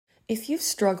If you've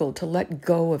struggled to let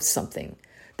go of something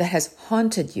that has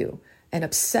haunted you and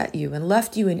upset you and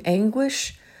left you in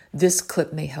anguish, this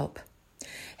clip may help.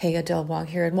 Hey, Adele Wong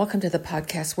here, and welcome to the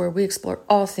podcast where we explore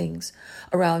all things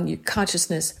around your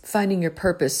consciousness, finding your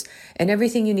purpose, and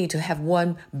everything you need to have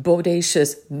one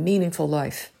bodacious, meaningful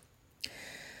life.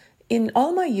 In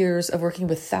all my years of working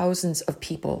with thousands of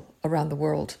people around the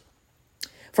world,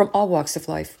 from all walks of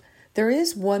life, there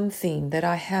is one theme that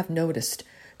I have noticed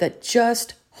that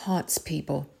just haunts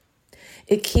people.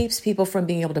 It keeps people from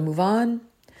being able to move on.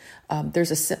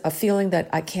 There's a feeling that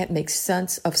I can't make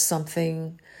sense of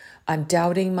something. I'm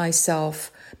doubting myself.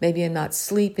 Maybe I'm not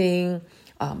sleeping.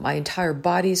 My entire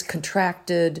body's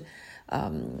contracted.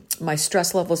 My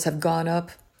stress levels have gone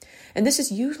up. And this is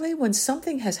usually when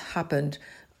something has happened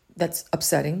that's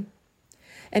upsetting.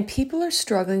 And people are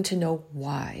struggling to know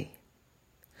why.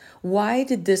 Why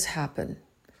did this happen?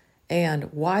 And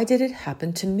why did it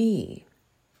happen to me?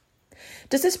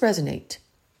 Does this resonate?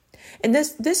 And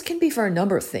this can be for a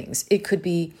number of things. It could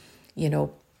be, the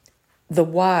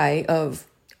why of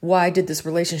why did this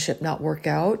relationship not work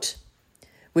out,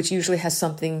 which usually has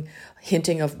something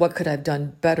hinting of what could I have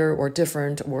done better or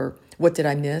different, or what did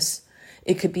I miss?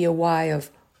 It could be a why of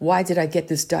why did I get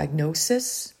this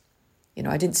diagnosis?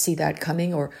 I didn't see that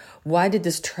coming. Or why did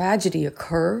this tragedy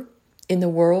occur in the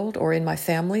world or in my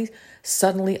family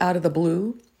suddenly out of the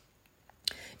blue?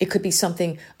 It could be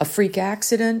a freak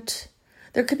accident.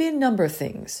 There could be a number of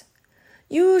things.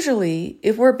 Usually,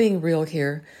 if we're being real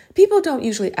here, people don't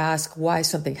usually ask why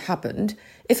something happened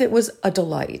if it was a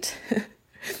delight.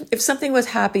 If something was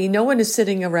happy, no one is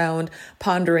sitting around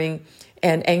pondering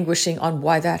and anguishing on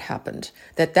why that happened,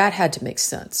 that had to make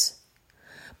sense.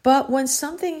 But when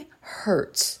something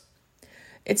hurts,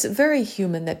 it's very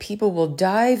human that people will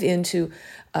dive into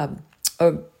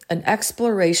an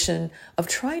exploration of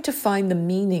trying to find the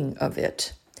meaning of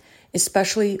it,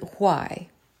 especially why.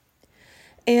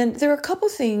 And there are a couple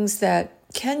things that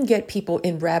can get people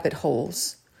in rabbit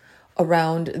holes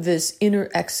around this inner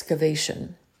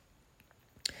excavation.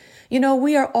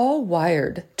 We are all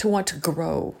wired to want to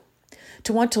grow,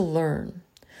 to want to learn,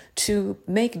 to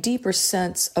make deeper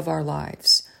sense of our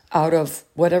lives out of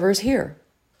whatever's here.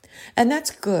 And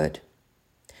that's good.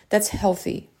 That's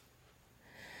healthy.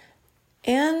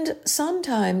 And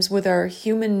sometimes with our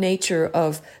human nature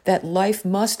of that life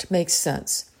must make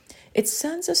sense, it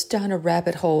sends us down a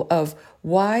rabbit hole of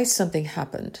why something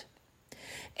happened.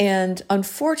 And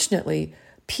unfortunately,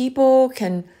 people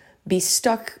can be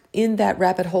stuck in that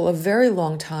rabbit hole a very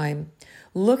long time,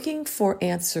 looking for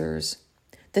answers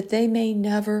that they may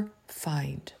never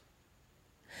find.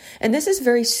 And this is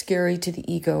very scary to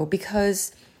the ego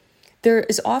because there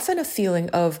is often a feeling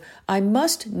of, I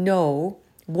must know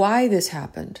why this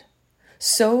happened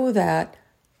so that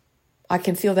I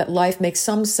can feel that life makes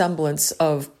some semblance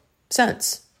of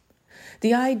sense.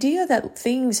 The idea that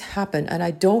things happen and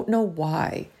I don't know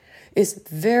why is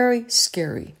very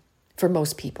scary for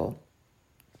most people.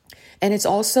 And it's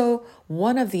also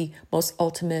one of the most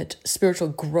ultimate spiritual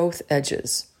growth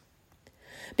edges.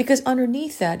 Because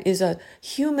underneath that is a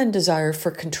human desire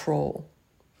for control.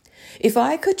 If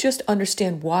I could just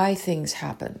understand why things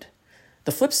happened,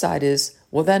 the flip side is,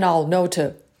 well, then I'll know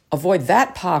to avoid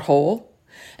that pothole,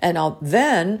 and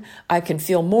then I can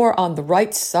feel more on the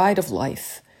right side of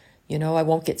life. I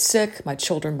won't get sick, my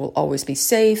children will always be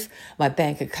safe, my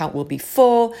bank account will be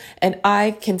full, and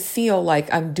I can feel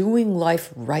like I'm doing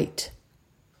life right.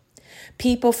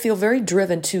 People feel very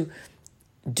driven to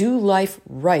do life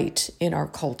right in our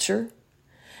culture.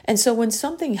 And so when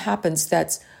something happens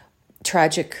that's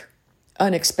tragic,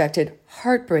 unexpected,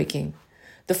 heartbreaking,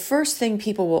 the first thing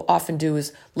people will often do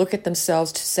is look at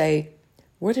themselves to say,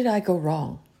 where did I go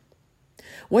wrong?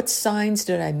 What signs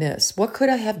did I miss? What could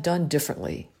I have done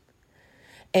differently?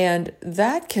 And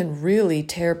that can really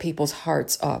tear people's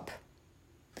hearts up.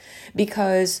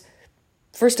 Because,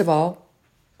 first of all,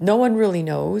 no one really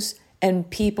knows, and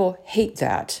people hate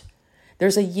that.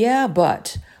 There's a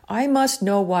but I must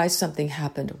know why something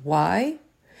happened. Why?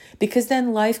 Because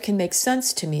then life can make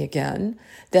sense to me again,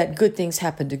 that good things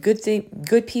happen to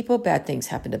good people, bad things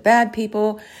happen to bad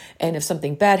people. And if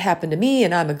something bad happened to me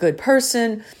and I'm a good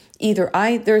person, either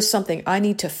there's something I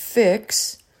need to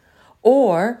fix,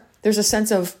 or there's a sense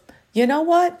of, you know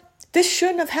what? This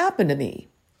shouldn't have happened to me.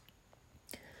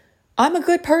 I'm a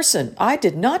good person. I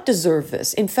did not deserve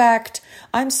this. In fact,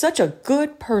 I'm such a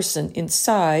good person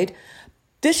inside.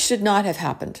 This should not have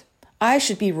happened. I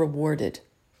should be rewarded.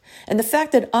 And the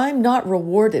fact that I'm not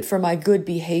rewarded for my good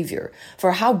behavior,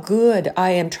 for how good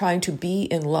I am trying to be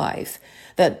in life,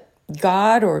 that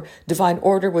God or divine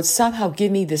order would somehow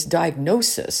give me this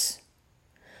diagnosis,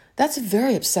 that's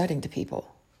very upsetting to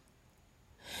people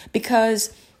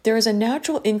because there is a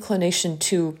natural inclination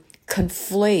to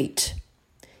conflate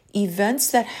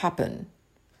events that happen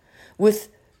with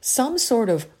some sort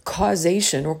of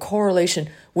causation or correlation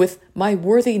with my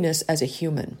worthiness as a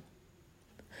human,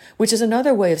 which is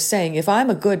another way of saying if I'm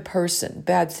a good person,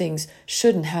 bad things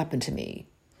shouldn't happen to me.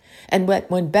 And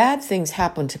when bad things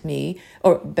happen to me,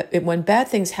 or when bad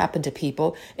things happen to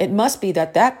people, it must be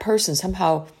that that person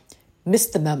somehow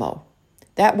missed the memo.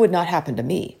 That would not happen to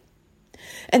me.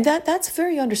 And that's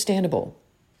very understandable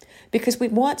because we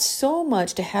want so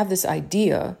much to have this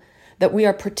idea that we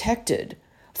are protected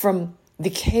from the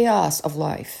chaos of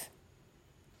life.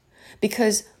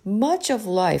 Because much of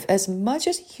life, as much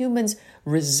as humans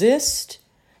resist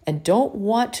and don't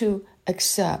want to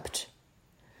accept,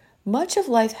 much of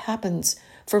life happens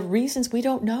for reasons we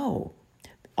don't know.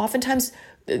 Oftentimes,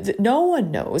 no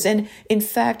one knows. And in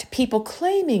fact, people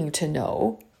claiming to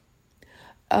know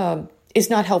is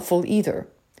not helpful either,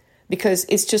 because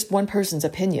it's just one person's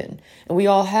opinion, and we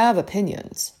all have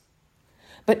opinions.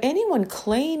 But anyone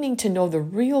claiming to know the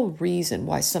real reason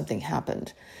why something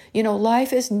happened,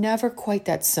 life is never quite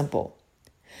that simple,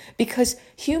 because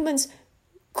humans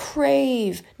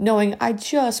crave knowing, I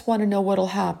just want to know what'll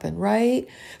happen, right?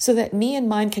 So that me and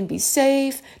mine can be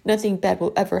safe, nothing bad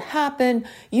will ever happen.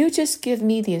 You just give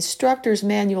me the instructor's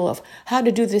manual of how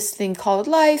to do this thing called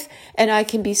life, and I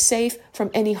can be safe from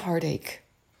any heartache.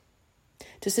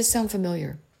 Does this sound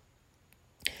familiar?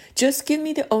 Just give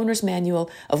me the owner's manual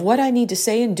of what I need to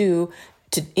say and do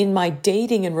in my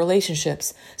dating and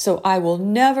relationships, so I will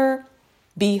never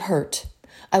be hurt.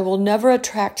 I will never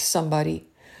attract somebody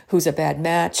who's a bad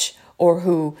match or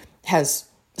who has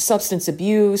substance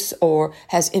abuse or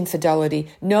has infidelity.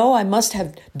 No, I must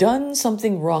have done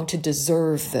something wrong to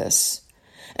deserve this.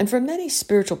 And for many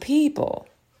spiritual people,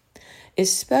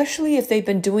 especially if they've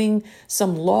been doing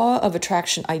some law of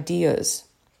attraction ideas,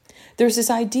 there's this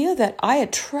idea that I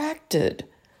attracted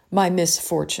my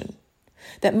misfortune,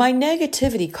 that my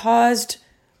negativity caused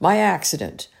my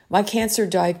accident, my cancer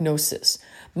diagnosis,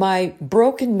 my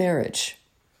broken marriage.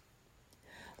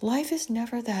 Life is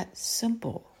never that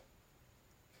simple.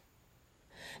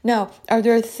 Now, are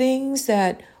there things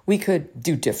that we could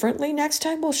do differently next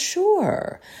time? Well,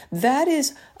 sure. That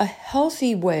is a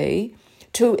healthy way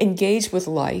to engage with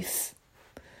life.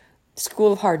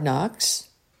 School of Hard Knocks,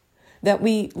 that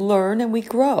we learn and we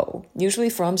grow,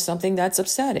 usually from something that's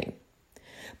upsetting.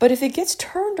 But if it gets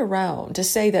turned around to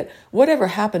say that whatever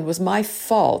happened was my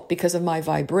fault because of my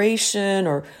vibration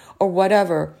or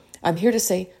whatever, I'm here to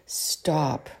say,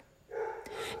 stop.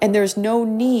 And there's no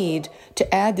need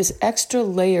to add this extra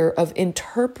layer of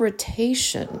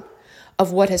interpretation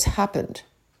of what has happened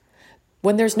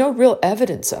when there's no real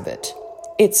evidence of it.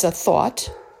 It's a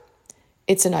thought.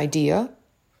 It's an idea.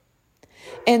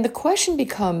 And the question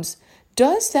becomes,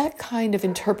 does that kind of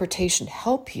interpretation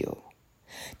help you?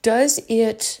 Does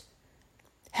it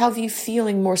have you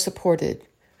feeling more supported,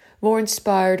 more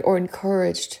inspired or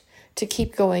encouraged to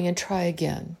keep going and try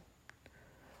again?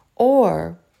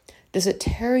 Or does it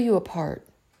tear you apart?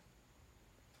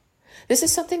 This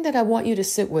is something that I want you to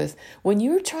sit with when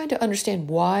you're trying to understand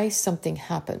why something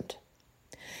happened.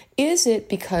 Is it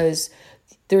because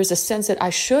there's a sense that I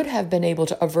should have been able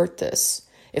to avert this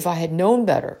if I had known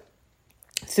better?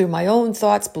 Through my own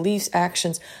thoughts, beliefs,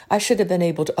 actions, I should have been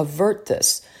able to avert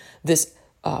this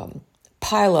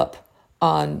pileup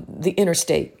on the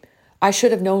interstate. I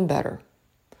should have known better.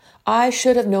 I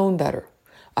should have known better.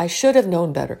 I should have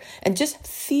known better. And just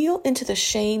feel into the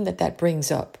shame that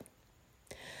brings up.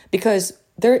 Because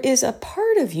there is a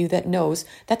part of you that knows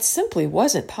that simply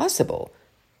wasn't possible,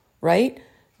 right?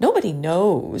 Nobody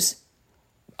knows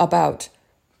about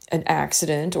an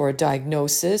accident or a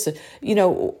diagnosis.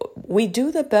 We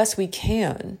do the best we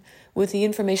can with the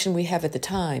information we have at the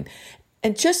time.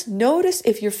 And just notice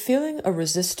if you're feeling a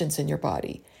resistance in your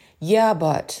body. Yeah,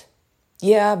 but.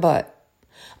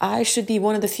 I should be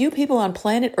one of the few people on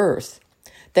planet Earth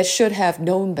that should have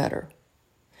known better.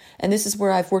 And this is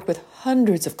where I've worked with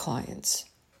hundreds of clients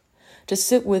to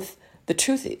sit with the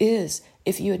truth is,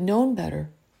 if you had known better,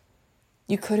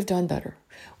 you could have done better.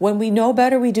 When we know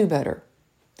better, we do better.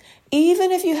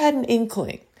 Even if you had an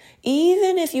inkling,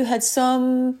 even if you had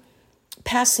some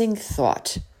passing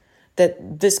thought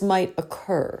that this might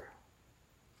occur,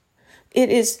 it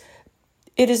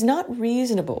is not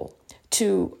reasonable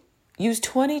to use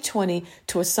 2020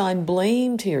 to assign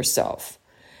blame to yourself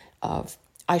of,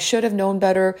 I should have known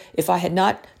better. If I had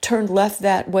not turned left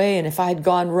that way and if I had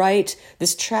gone right,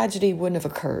 this tragedy wouldn't have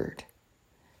occurred.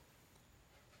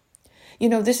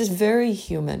 This is very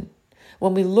human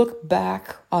when we look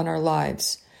back on our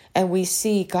lives and we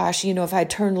see, gosh, if I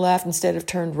turned left instead of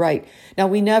turned right. Now,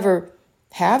 we never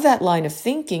have that line of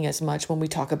thinking as much when we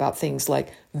talk about things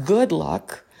like good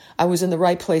luck. I was in the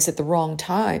right place at the wrong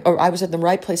time, or I was at the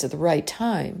right place at the right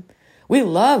time. We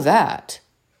love that.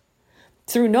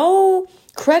 Through no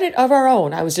credit of our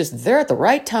own, I was just there at the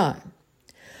right time.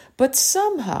 But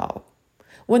somehow,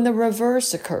 when the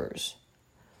reverse occurs,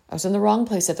 I was in the wrong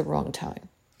place at the wrong time.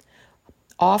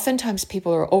 Oftentimes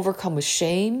people are overcome with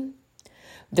shame.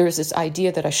 There's this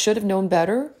idea that I should have known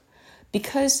better,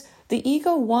 because the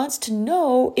ego wants to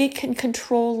know it can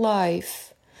control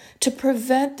life to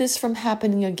prevent this from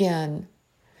happening again.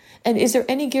 And is there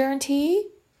any guarantee?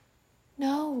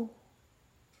 No.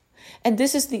 And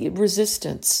this is the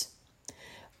resistance.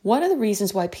 One of the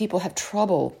reasons why people have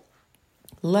trouble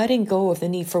letting go of the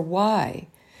need for why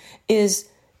is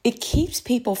it keeps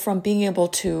people from being able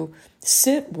to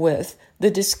sit with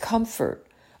the discomfort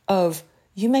of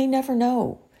you may never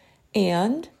know,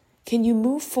 and can you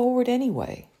move forward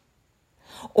anyway?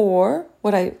 Or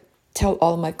what I tell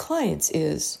all of my clients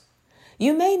is,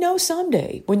 you may know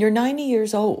someday when you're 90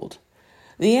 years old,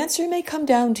 the answer may come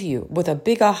down to you with a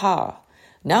big aha.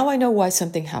 Now I know why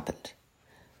something happened.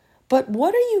 But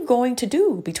what are you going to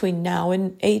do between now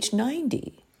and age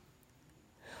 90?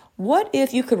 What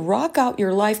if you could rock out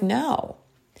your life now,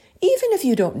 even if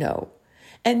you don't know,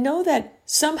 and know that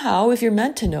somehow, if you're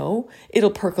meant to know,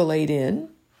 it'll percolate in.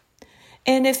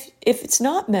 And if it's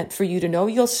not meant for you to know,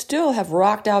 you'll still have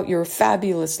rocked out your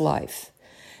fabulous life.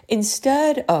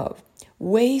 Instead of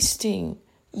wasting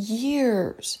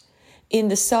years in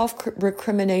the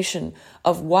self-recrimination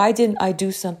of why didn't I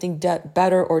do something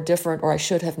better or different, or I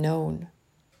should have known.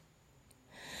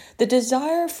 The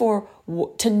desire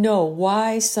to know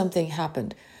why something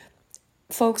happened.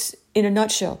 Folks, in a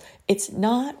nutshell, it's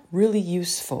not really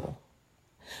useful.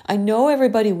 I know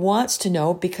everybody wants to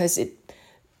know because it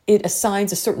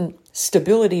assigns a certain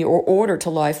stability or order to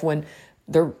life when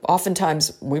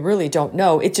oftentimes we really don't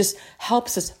know. It just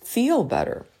helps us feel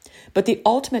better. But the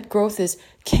ultimate growth is,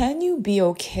 can you be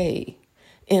okay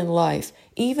in life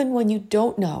even when you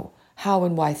don't know how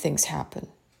and why things happen?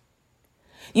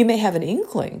 You may have an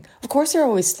inkling. Of course, there are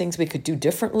always things we could do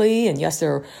differently. And yes,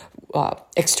 there are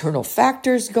external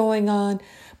factors going on.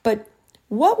 But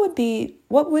what would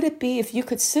it be if you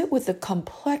could sit with the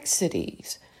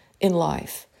complexities in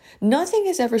life? Nothing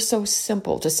is ever so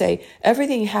simple to say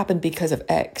everything happened because of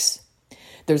X.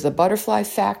 There's the butterfly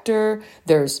factor.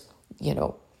 There's,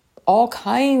 all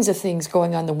kinds of things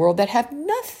going on in the world that have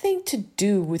nothing to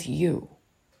do with you.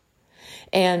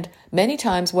 And many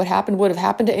times what happened would have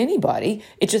happened to anybody.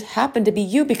 It just happened to be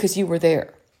you because you were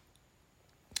there.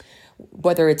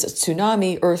 Whether it's a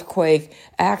tsunami, earthquake,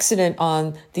 accident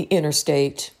on the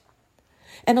interstate.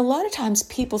 And a lot of times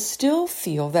people still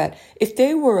feel that if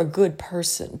they were a good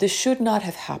person, this should not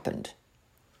have happened.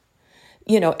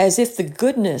 As if the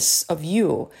goodness of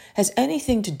you has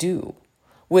anything to do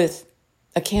with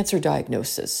a cancer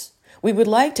diagnosis. We would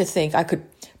like to think I could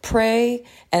pray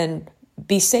and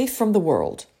be safe from the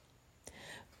world.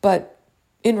 But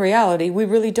in reality, we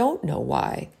really don't know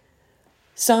why.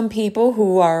 Some people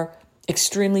who are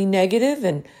extremely negative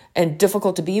and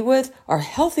difficult to be with are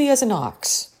healthy as an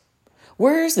ox.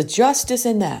 Where's the justice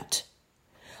in that?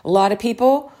 A lot of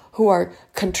people who are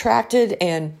contracted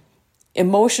and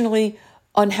emotionally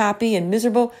unhappy and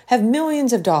miserable have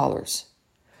millions of dollars.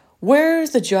 Where's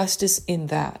the justice in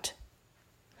that?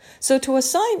 So to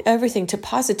assign everything to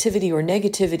positivity or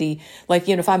negativity, like,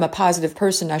 if I'm a positive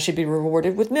person, I should be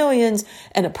rewarded with millions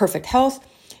and a perfect health,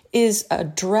 is a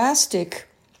drastic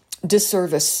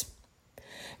disservice.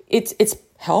 It's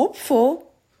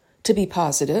helpful to be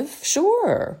positive,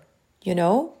 sure,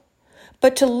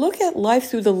 but to look at life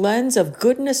through the lens of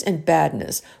goodness and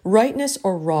badness, rightness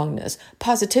or wrongness,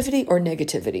 positivity or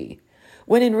negativity,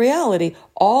 when in reality,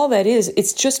 all that is,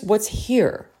 it's just what's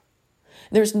here.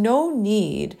 There's no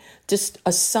need to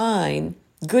assign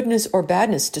goodness or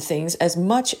badness to things as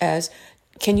much as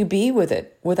can you be with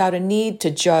it without a need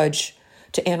to judge,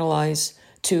 to analyze,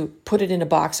 to put it in a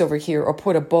box over here or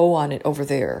put a bow on it over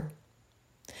there.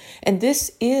 And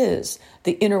this is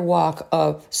the inner walk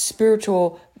of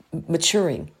spiritual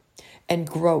maturing and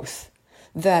growth,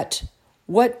 that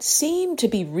what seemed to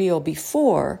be real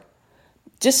before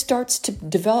just starts to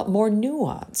develop more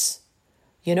nuance.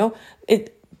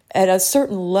 At a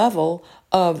certain level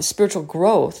of spiritual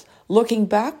growth, looking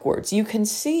backwards, you can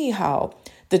see how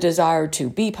the desire to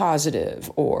be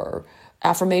positive or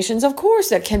affirmations, of course,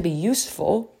 that can be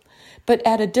useful, but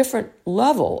at a different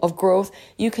level of growth,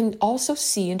 you can also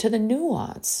see into the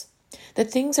nuance, that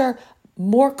things are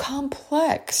more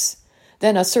complex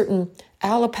than a certain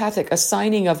allopathic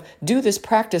assigning of do this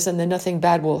practice and then nothing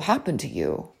bad will happen to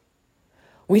you.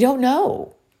 We don't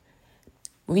know.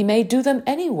 We may do them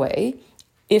anyway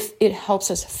if it helps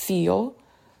us feel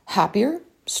happier,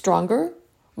 stronger,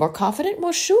 more confident.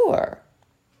 Well, sure.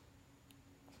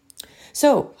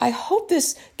 So I hope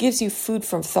this gives you food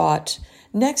for thought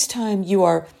next time you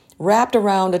are wrapped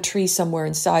around a tree somewhere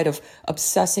inside of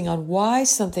obsessing on why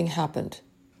something happened.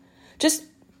 Just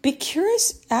be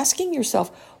curious, asking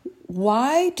yourself,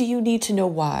 why do you need to know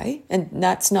why? And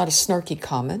that's not a snarky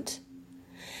comment.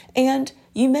 And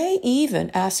you may even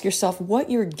ask yourself what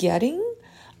you're getting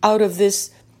out of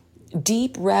this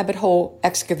deep rabbit hole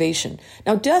excavation.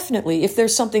 Now, definitely, if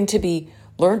there's something to be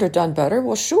learned or done better,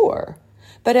 well, sure.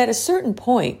 But at a certain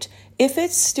point, if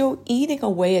it's still eating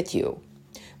away at you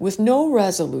with no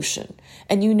resolution,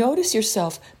 and you notice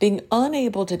yourself being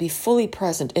unable to be fully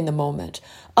present in the moment,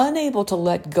 unable to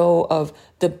let go of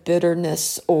the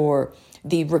bitterness or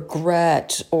the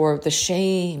regret or the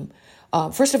shame,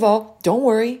 first of all, don't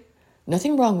worry.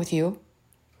 Nothing wrong with you.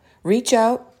 Reach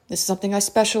out. This is something I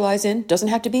specialize in. Doesn't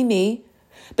have to be me.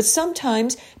 But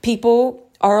sometimes people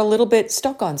are a little bit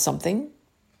stuck on something.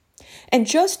 And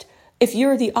just if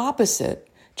you're the opposite,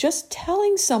 just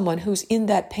telling someone who's in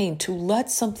that pain to let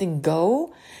something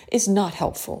go is not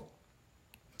helpful.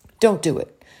 Don't do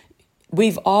it.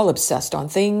 We've all obsessed on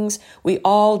things. We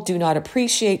all do not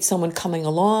appreciate someone coming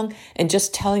along and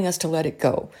just telling us to let it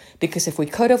go. Because if we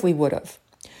could have, we would have.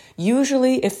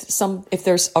 Usually, if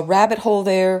there's a rabbit hole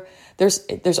there,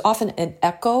 there's often an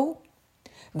echo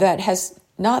that has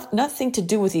nothing to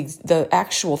do with the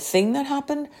actual thing that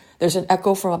happened. There's an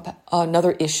echo from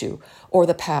another issue or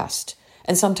the past.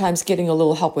 And sometimes getting a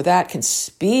little help with that can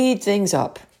speed things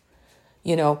up.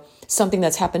 You know, something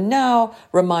that's happened now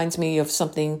reminds me of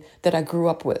something that I grew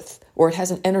up with, or it has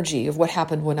an energy of what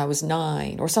happened when I was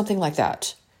 9 or something like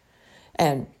that.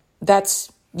 And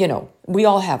that's, we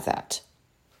all have that.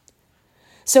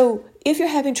 So if you're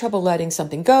having trouble letting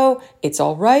something go, it's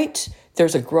all right.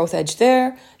 There's a growth edge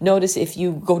there. Notice if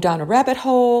you go down a rabbit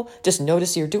hole, just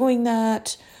notice you're doing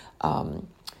that.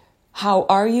 How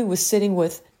are you with sitting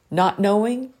with not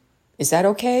knowing? Is that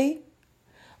okay?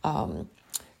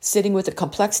 Sitting with the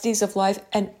complexities of life.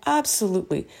 And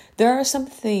absolutely, there are some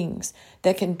things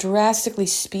that can drastically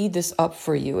speed this up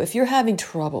for you. If you're having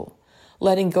trouble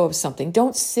letting go of something,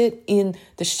 don't sit in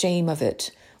the shame of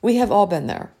it. We have all been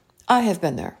there. I have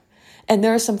been there. And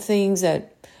there are some things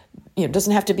that, it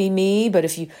doesn't have to be me, but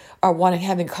if you are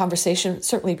having a conversation,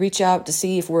 certainly reach out to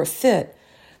see if we're a fit.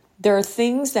 There are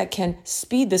things that can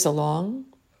speed this along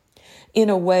in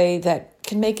a way that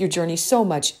can make your journey so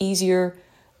much easier,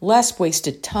 less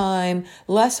wasted time,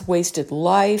 less wasted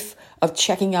life of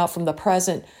checking out from the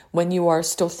present when you are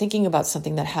still thinking about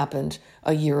something that happened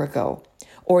a year ago,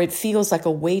 or it feels like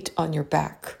a weight on your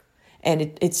back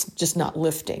and it's just not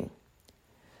lifting.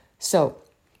 So,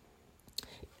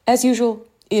 as usual,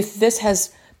 if this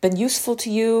has been useful to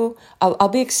you, I'll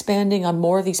be expanding on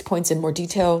more of these points in more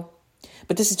detail.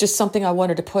 But this is just something I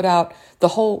wanted to put out. The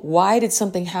whole, why did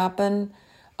something happen?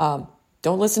 Don't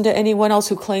listen to anyone else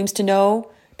who claims to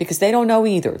know, because they don't know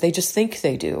either. They just think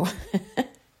they do.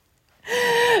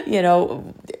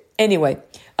 Anyway,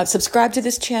 subscribe to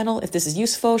this channel if this is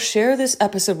useful. Share this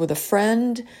episode with a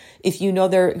friend if you know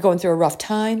they're going through a rough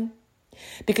time.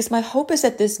 Because my hope is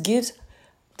that this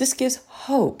gives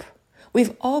hope.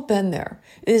 We've all been there.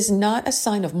 It is not a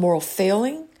sign of moral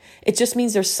failing. It just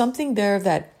means there's something there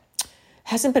that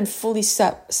hasn't been fully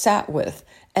sat with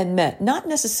and met. Not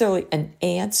necessarily an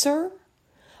answer,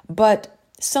 but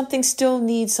something still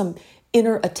needs some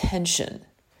inner attention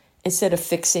instead of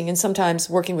fixing. And sometimes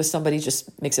working with somebody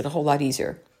just makes it a whole lot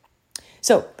easier.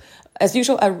 So, as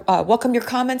usual, I welcome your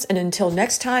comments. And until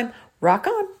next time, rock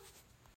on.